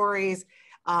family stories,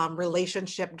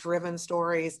 relationship driven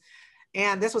stories.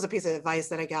 And this was a piece of advice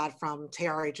that I got from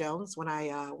Tayari Jones when I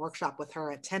workshopped with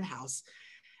her at Tin House.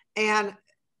 And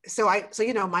so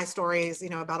my story is,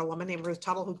 about a woman named Ruth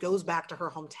Tuttle who goes back to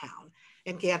her hometown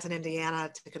in Ganton,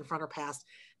 Indiana to confront her past.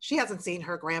 She hasn't seen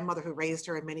her grandmother who raised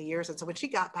her in many years. And so when she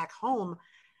got back home,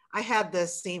 I had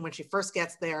this scene when she first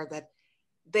gets there that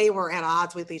they were at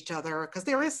odds with each other because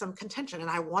there is some contention. And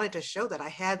I wanted to show that. I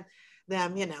had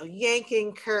them,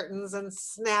 yanking curtains and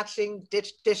snatching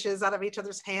dishes out of each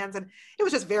other's hands. And it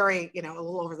was just very, a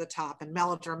little over the top and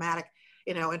melodramatic,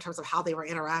 in terms of how they were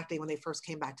interacting when they first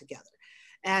came back together.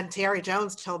 And Terry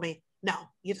Jones told me, no,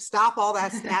 you stop all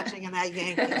that snatching and that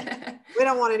yanking. We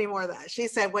don't want any more of that. She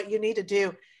said, what you need to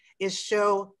do is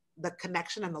show the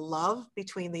connection and the love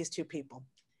between these two people.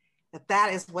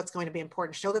 That is what's going to be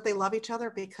important. Show that they love each other,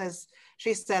 because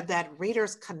she said that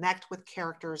readers connect with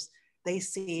characters they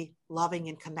see loving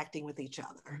and connecting with each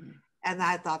other. Mm-hmm. And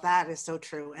I thought that is so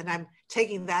true. And I'm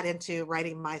taking that into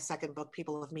writing my second book,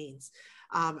 People of Means.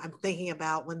 I'm thinking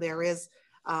about when there is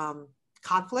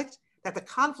conflict, that the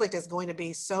conflict is going to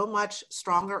be so much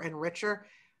stronger and richer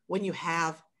when you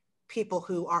have people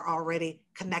who are already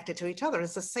connected to each other.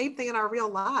 It's the same thing in our real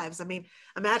lives. I mean,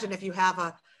 imagine if you have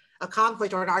a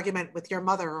conflict or an argument with your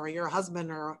mother or your husband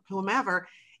or whomever,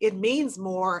 it means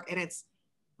more and it's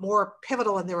more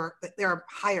pivotal, and there are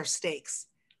higher stakes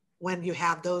when you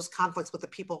have those conflicts with the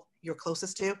people you're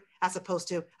closest to, as opposed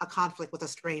to a conflict with a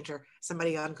stranger,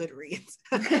 somebody on Goodreads,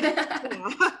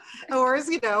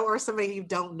 or somebody you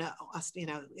don't know.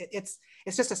 It's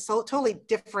just a totally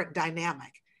different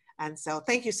dynamic. And so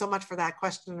thank you so much for that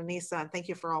question, Anissa, and thank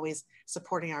you for always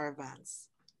supporting our events.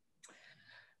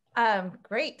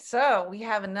 Great. So we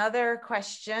have another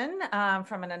question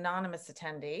from an anonymous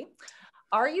attendee.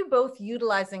 Are you both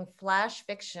utilizing flash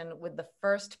fiction with the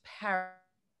first paragraph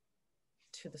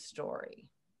to the story?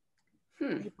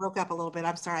 You broke up a little bit.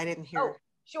 I'm sorry, I didn't hear. Oh,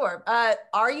 sure.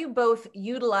 Are you both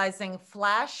utilizing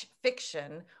flash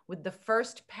fiction with the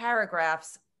first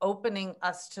paragraphs opening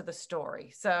us to the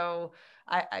story? So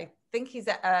I think he's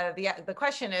the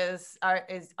question is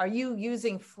are you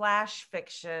using flash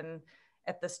fiction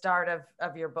at the start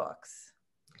of your books?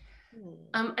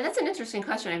 That's an interesting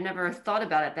question. I've never thought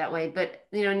about it that way, but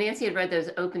Nancy had read those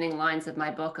opening lines of my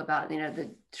book about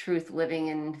the truth living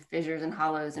in fissures and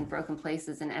hollows and broken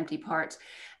places and empty parts,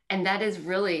 and that is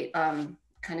really kind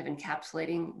of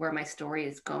encapsulating where my story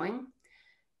is going.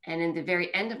 And in the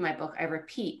very end of my book, I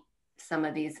repeat some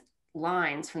of these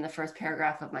lines from the first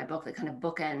paragraph of my book that kind of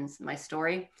bookends my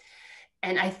story.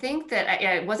 And I think that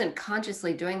I wasn't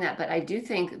consciously doing that, but I do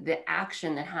think the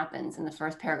action that happens in the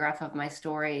first paragraph of my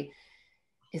story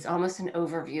is almost an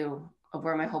overview of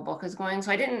where my whole book is going.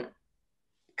 So I didn't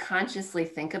consciously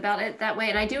think about it that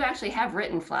way. And I do actually have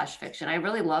written flash fiction. I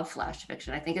really love flash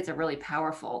fiction. I think it's a really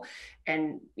powerful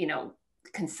and,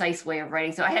 concise way of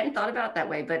writing. So I hadn't thought about it that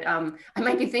way, but I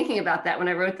might be thinking about that when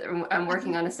I'm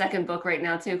working on a second book right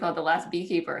now too, called The Last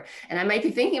Beekeeper. And I might be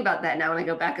thinking about that now when I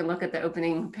go back and look at the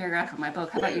opening paragraph of my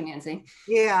book. How about you, Nancy?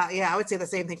 Yeah, I would say the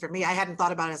same thing for me. I hadn't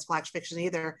thought about it as flash fiction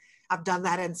either. I've done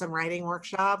that in some writing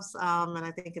workshops. And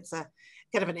I think it's a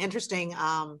kind of an interesting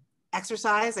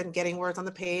exercise and getting words on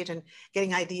the page and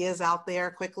getting ideas out there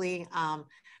quickly.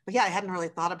 But yeah, I hadn't really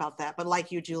thought about that. But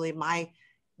like you, Julie, my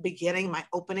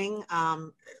opening,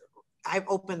 I've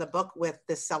opened the book with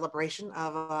this celebration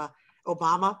of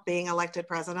Obama being elected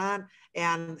president,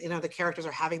 and the characters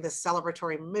are having this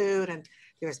celebratory mood, and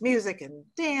there's music and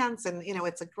dance, and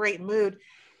it's a great mood.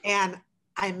 And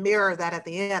I mirror that at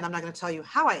the end. I'm not going to tell you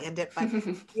how I end it, but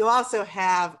you also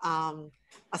have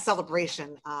a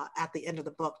celebration at the end of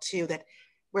the book too,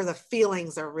 where the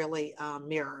feelings are really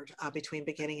mirrored between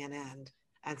beginning and end.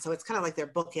 And so it's kind of like they're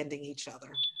bookending each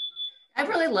other. I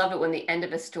really love it when the end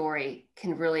of a story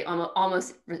can really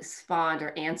almost respond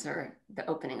or answer the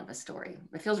opening of a story.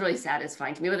 It feels really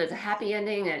satisfying to me, whether it's a happy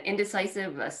ending, an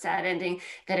indecisive, a sad ending,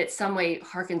 that it some way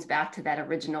harkens back to that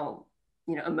original,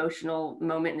 emotional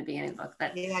moment in the beginning of the book.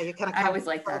 That Yeah, you kind of I come always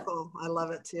full like that. circle. I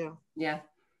love it too. Yeah.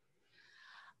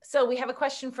 So we have a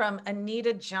question from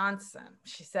Anita Johnson.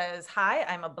 She says, hi,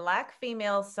 I'm a Black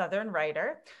female Southern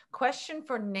writer. Question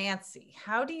for Nancy.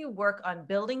 How do you work on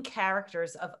building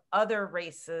characters of other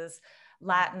races,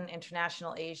 Latin,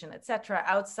 international, Asian, etc.,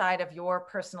 outside of your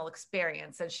personal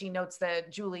experience? And she notes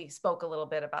that Julie spoke a little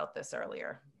bit about this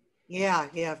earlier. Yeah.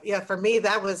 For me,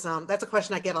 that's a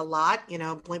question I get a lot,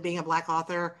 being a Black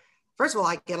author. First of all,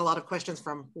 I get a lot of questions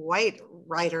from white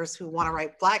writers who want to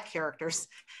write Black characters.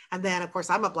 And then, of course,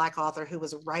 I'm a Black author who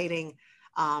was writing,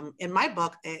 in my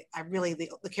book,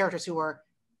 the characters who are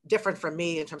different from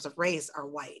me in terms of race are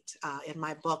white in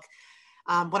my book.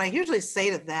 What I usually say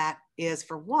to that is,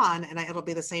 for one, and it'll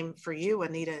be the same for you,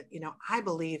 Anita, I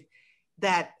believe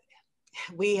that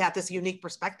we have this unique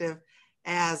perspective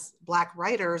as Black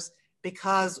writers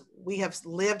because we have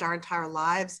lived our entire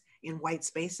lives in white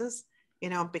spaces,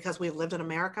 because we've lived in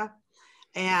America.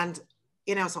 And,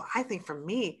 so I think for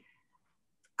me,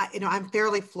 I'm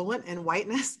fairly fluent in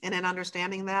whiteness and in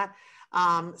understanding that.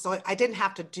 So I didn't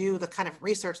have to do the kind of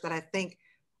research that I think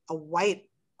a white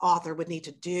author would need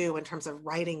to do in terms of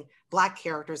writing Black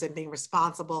characters and being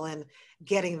responsible and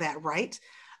getting that right.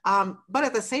 But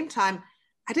at the same time,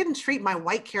 I didn't treat my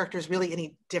white characters really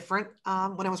any different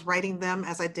when I was writing them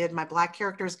as I did my Black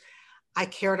characters. I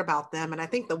cared about them. And I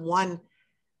think the one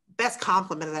best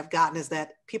compliment that I've gotten is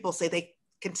that people say they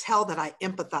can tell that I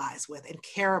empathize with and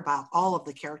care about all of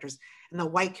the characters and the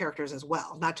white characters as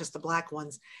well, not just the Black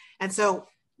ones. And so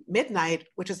Midnight,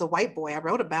 which is the white boy I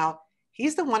wrote about,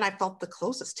 he's the one I felt the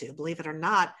closest to, believe it or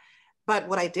not. But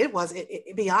what I did was,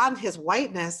 beyond his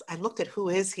whiteness, I looked at who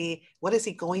is he, what is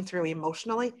he going through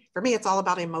emotionally? For me, it's all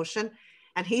about emotion.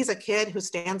 And he's a kid who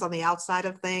stands on the outside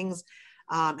of things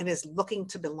and is looking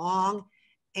to belong.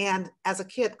 And as a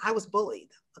kid, I was bullied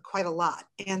quite a lot.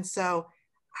 And so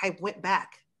I went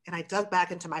back and I dug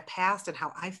back into my past and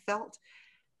how I felt.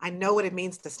 I know what it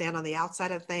means to stand on the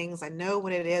outside of things. I know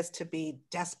what it is to be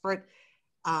desperate,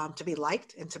 to be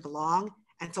liked and to belong.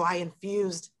 And so I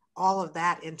infused all of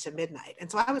that into Midnight. And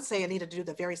so I would say I need to do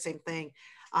the very same thing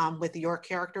with your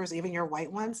characters, even your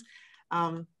white ones.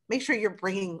 Make sure you're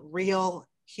bringing real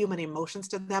human emotions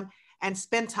to them and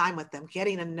spend time with them,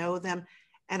 getting to know them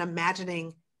and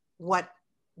imagining what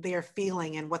they're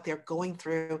feeling and what they're going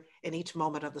through in each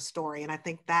moment of the story. And I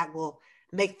think that will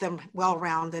make them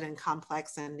well-rounded and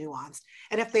complex and nuanced.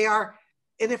 And if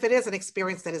it is an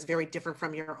experience that is very different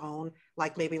from your own,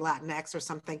 like maybe Latinx or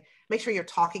something, make sure you're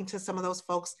talking to some of those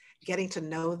folks, getting to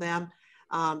know them,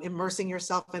 immersing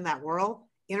yourself in that world,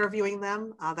 interviewing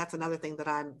them. That's another thing that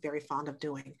I'm very fond of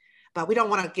doing. But we don't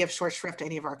want to give short shrift to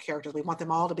any of our characters. We want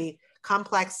them all to be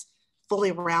complex,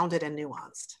 fully rounded, and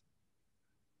nuanced.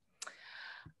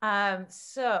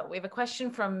 So we have a question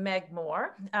from Meg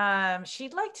Moore.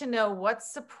 She'd like to know what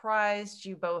surprised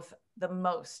you both the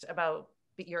most about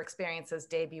your experience as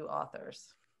debut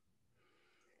authors.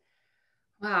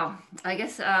 Wow, I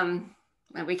guess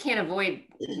we can't avoid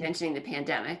mentioning the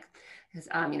pandemic because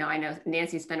I know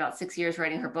Nancy spent about 6 years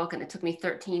writing her book, and it took me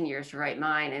 13 years to write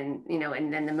mine. And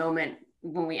and then the moment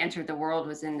when we entered the world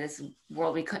was in this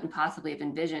world we couldn't possibly have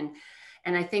envisioned.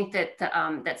 And I think that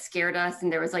that scared us,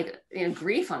 and there was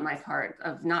grief on my part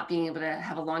of not being able to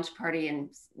have a launch party and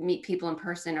meet people in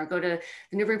person or go to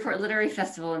the Newburyport Literary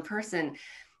Festival in person.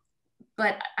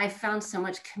 But I found so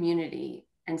much community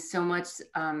and so much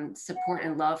support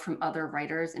and love from other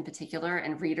writers in particular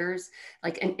and readers,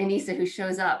 like Anissa, who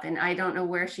shows up, and I don't know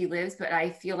where she lives, but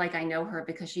I feel like I know her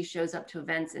because she shows up to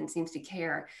events and seems to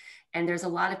care. And there's a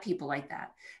lot of people like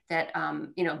that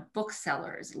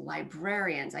booksellers,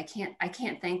 librarians. I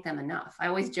can't thank them enough. I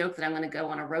always joke that I'm going to go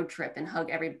on a road trip and hug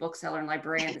every bookseller and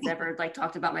librarian that's ever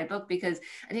talked about my book, because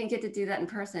I didn't get to do that in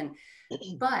person.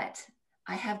 But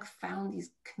I have found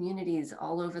these communities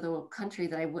all over the country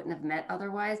that I wouldn't have met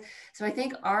otherwise. So I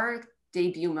think our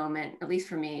debut moment, at least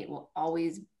for me, will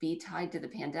always be tied to the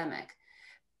pandemic,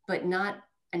 but not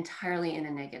entirely in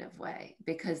a negative way,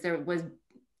 because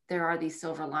there are these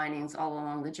silver linings all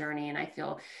along the journey. And I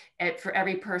feel for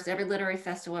every person, every literary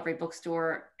festival, every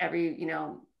bookstore, every,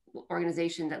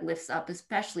 organization that lifts up,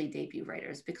 especially debut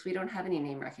writers, because we don't have any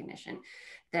name recognition,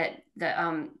 that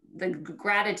the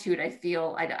gratitude I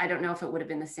feel, I don't know if it would have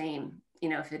been the same,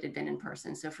 if it had been in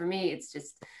person. So for me,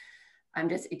 I'm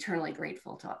just eternally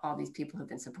grateful to all these people who've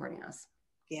been supporting us.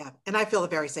 Yeah. And I feel the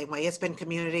very same way. It's been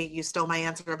community. You stole my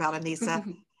answer about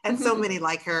Anissa. and so many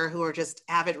like her who are just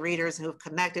avid readers who have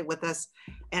connected with us,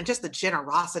 and just the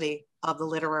generosity of the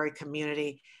literary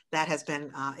community that has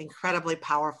been incredibly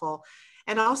powerful.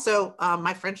 And also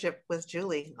my friendship with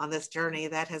Julie on this journey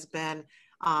that has been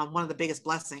one of the biggest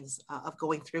blessings of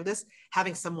going through this,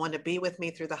 having someone to be with me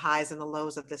through the highs and the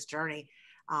lows of this journey.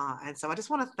 And so I just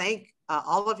want to thank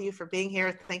all of you for being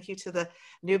here. Thank you to the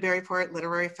Newburyport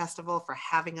Literary Festival for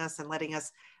having us and letting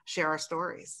us share our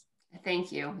stories.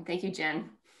 Thank you. Thank you, Jen.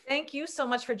 Thank you so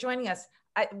much for joining us.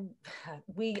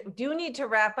 We do need to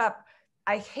wrap up.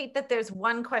 I hate that there's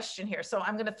one question here, so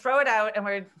I'm going to throw it out and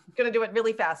we're going to do it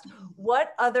really fast.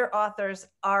 What other authors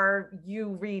are you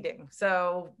reading?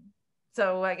 So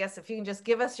I guess if you can just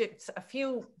give us a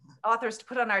few authors to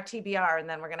put on our TBR, and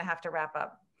then we're going to have to wrap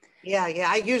up. Yeah.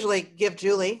 I usually give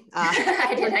Julie.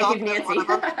 I give Nancy.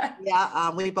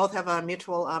 We both have a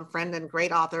mutual friend and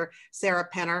great author, Sarah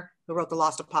Penner, who wrote The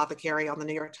Lost Apothecary on the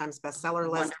New York Times bestseller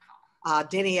list.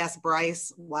 Denny S.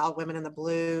 Bryce, Wild Women in the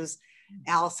Blues.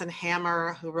 Allison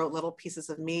Hammer, who wrote Little Pieces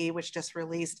of Me, which just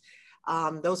released.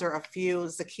 Those are a few.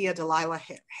 Zakiya Delilah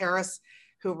Harris,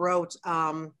 who wrote,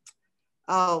 oh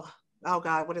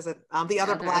God, what is it? The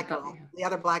Other Black Girl. The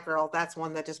Other Black Girl, that's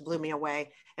one that just blew me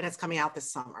away, and it's coming out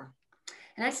this summer.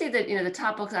 And I'd say that, the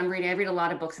top books I'm reading, I read a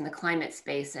lot of books in the climate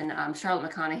space, and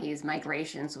Charlotte McConaughey's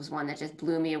Migrations was one that just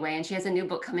blew me away. And she has a new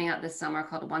book coming out this summer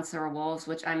called Once There Were Wolves,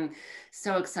 which I'm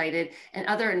so excited. And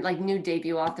other like new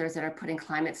debut authors that are putting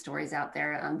climate stories out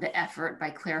there. The Effort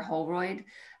by Claire Holroyd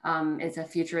is a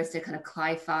futuristic kind of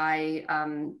cli-fi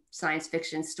science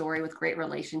fiction story with great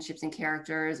relationships and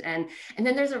characters. And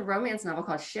then there's a romance novel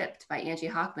called Shipped by Angie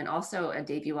Hockman, also a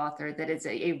debut author, that is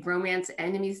a romance,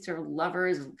 enemies to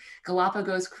lovers,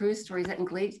 Galapagos cruise stories that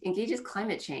engages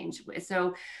climate change.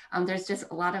 So there's just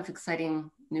a lot of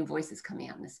exciting new voices coming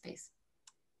out in this space.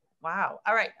 Wow.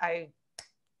 All right.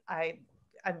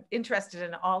 I'm interested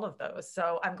in all of those,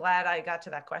 so I'm glad I got to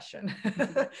that question.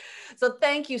 So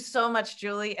thank you so much,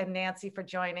 Julie and Nancy, for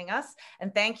joining us.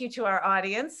 And thank you to our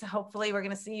audience. Hopefully we're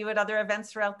going to see you at other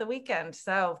events throughout the weekend.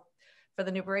 So for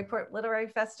the Newburyport Literary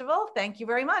Festival, thank you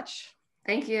very much.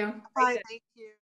 Thank you. Bye. Thank you.